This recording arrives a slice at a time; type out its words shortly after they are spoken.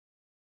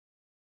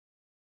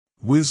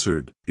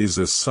Wizard is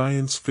a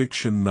science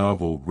fiction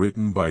novel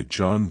written by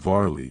John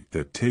Varley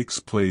that takes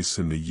place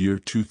in the year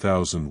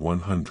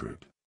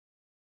 2100.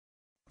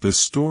 The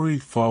story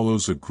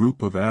follows a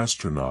group of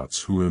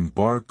astronauts who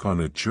embark on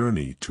a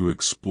journey to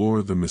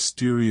explore the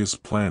mysterious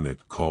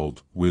planet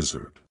called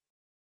Wizard.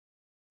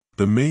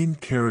 The main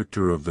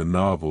character of the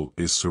novel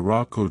is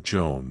Cirocco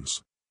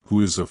Jones,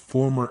 who is a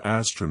former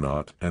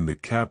astronaut and the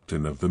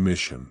captain of the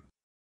mission.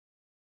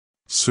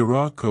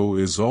 Cirocco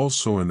is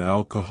also an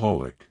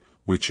alcoholic,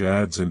 which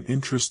adds an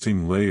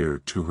interesting layer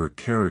to her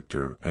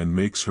character and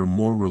makes her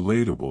more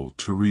relatable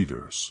to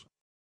readers.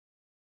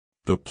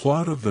 The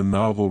plot of the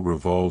novel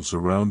revolves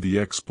around the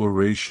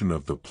exploration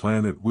of the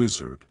planet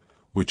Wizard,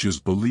 which is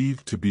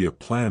believed to be a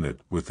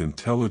planet with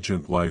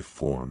intelligent life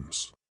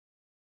forms.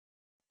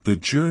 The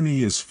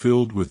journey is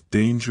filled with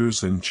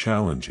dangers and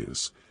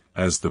challenges,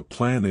 as the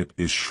planet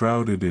is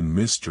shrouded in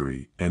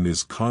mystery and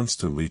is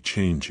constantly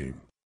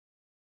changing.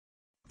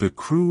 The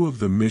crew of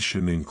the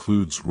mission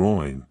includes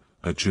Roin,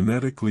 a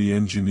genetically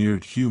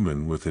engineered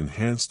human with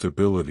enhanced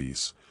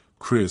abilities,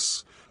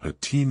 Chris, a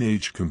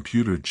teenage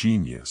computer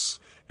genius,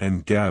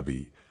 and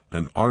Gaby,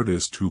 an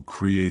artist who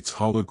creates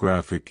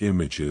holographic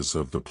images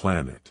of the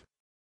planet.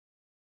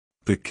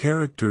 The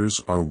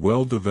characters are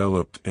well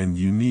developed and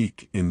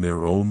unique in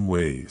their own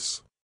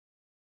ways.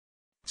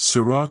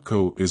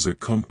 Cirocco is a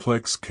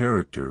complex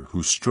character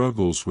who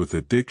struggles with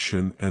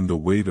addiction and the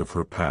weight of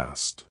her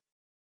past.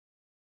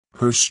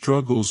 Her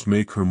struggles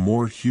make her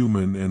more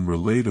human and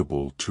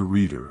relatable to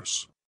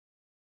readers.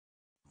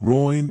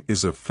 Roin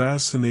is a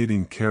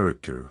fascinating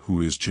character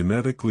who is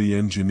genetically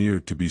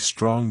engineered to be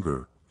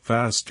stronger,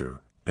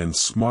 faster, and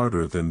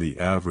smarter than the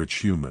average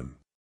human.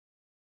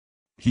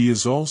 He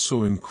is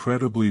also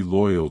incredibly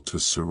loyal to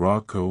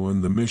Cirocco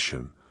and the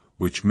mission,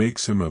 which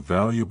makes him a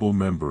valuable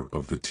member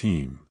of the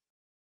team.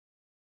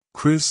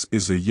 Chris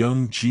is a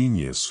young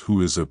genius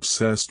who is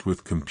obsessed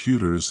with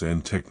computers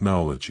and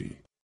technology.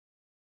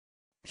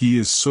 He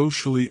is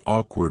socially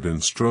awkward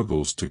and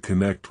struggles to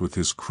connect with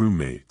his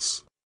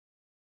crewmates.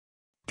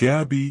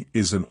 Gaby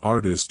is an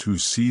artist who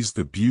sees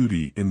the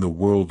beauty in the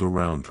world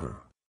around her.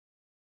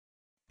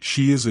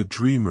 She is a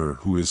dreamer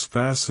who is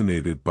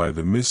fascinated by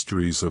the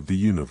mysteries of the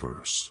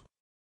universe.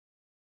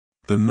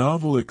 The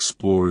novel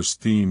explores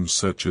themes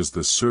such as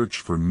the search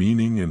for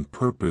meaning and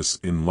purpose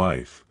in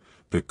life,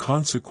 the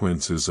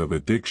consequences of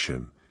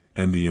addiction,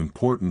 and the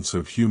importance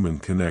of human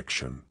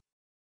connection.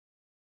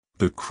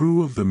 The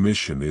crew of the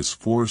mission is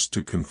forced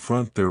to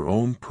confront their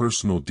own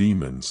personal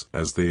demons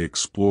as they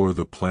explore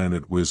the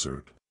planet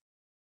Wizard.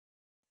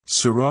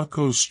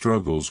 Cirocco's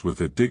struggles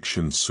with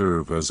addiction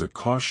serve as a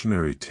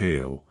cautionary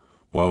tale,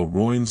 while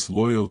Roin's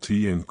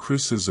loyalty and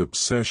Chris's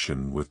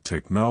obsession with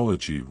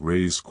technology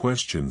raise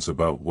questions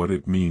about what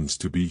it means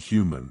to be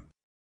human.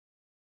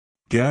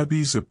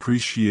 Gaby's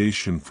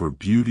appreciation for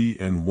beauty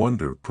and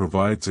wonder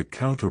provides a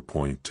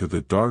counterpoint to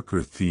the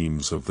darker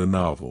themes of the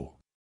novel.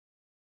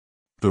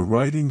 The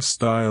writing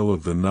style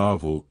of the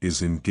novel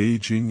is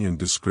engaging and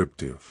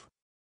descriptive.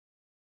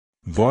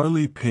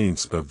 Varley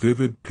paints a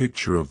vivid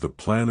picture of the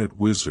planet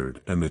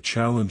Wizard and the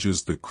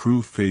challenges the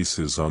crew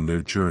faces on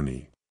their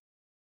journey.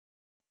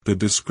 The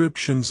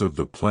descriptions of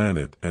the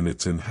planet and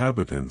its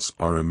inhabitants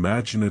are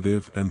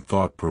imaginative and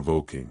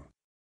thought-provoking.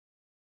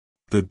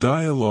 The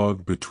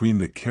dialogue between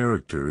the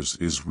characters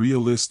is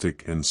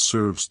realistic and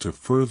serves to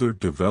further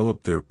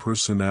develop their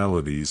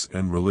personalities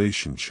and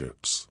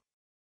relationships.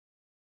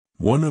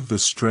 One of the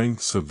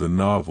strengths of the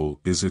novel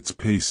is its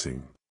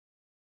pacing.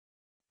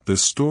 The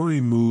story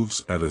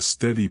moves at a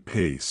steady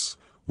pace,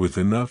 with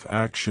enough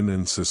action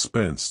and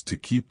suspense to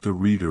keep the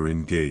reader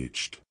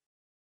engaged.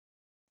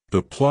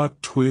 The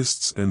plot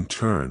twists and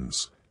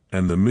turns,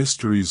 and the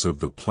mysteries of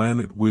the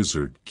planet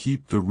Wizard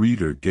keep the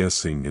reader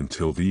guessing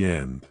until the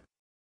end.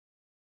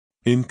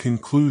 In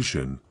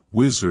conclusion,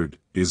 Wizard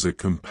is a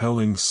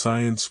compelling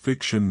science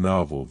fiction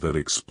novel that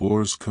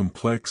explores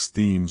complex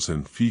themes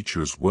and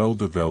features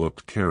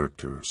well-developed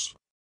characters.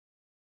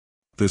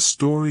 The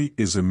story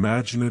is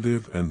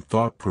imaginative and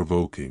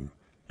thought-provoking,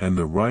 and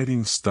the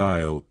writing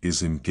style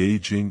is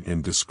engaging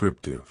and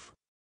descriptive.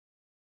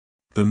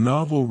 The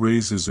novel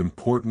raises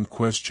important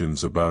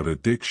questions about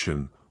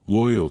addiction,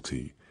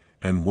 loyalty,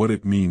 and what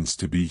it means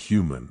to be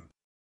human.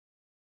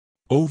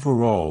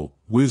 Overall,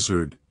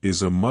 Wizard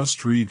is a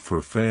must-read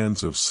for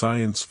fans of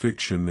science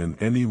fiction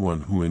and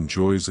anyone who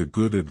enjoys a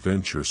good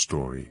adventure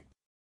story.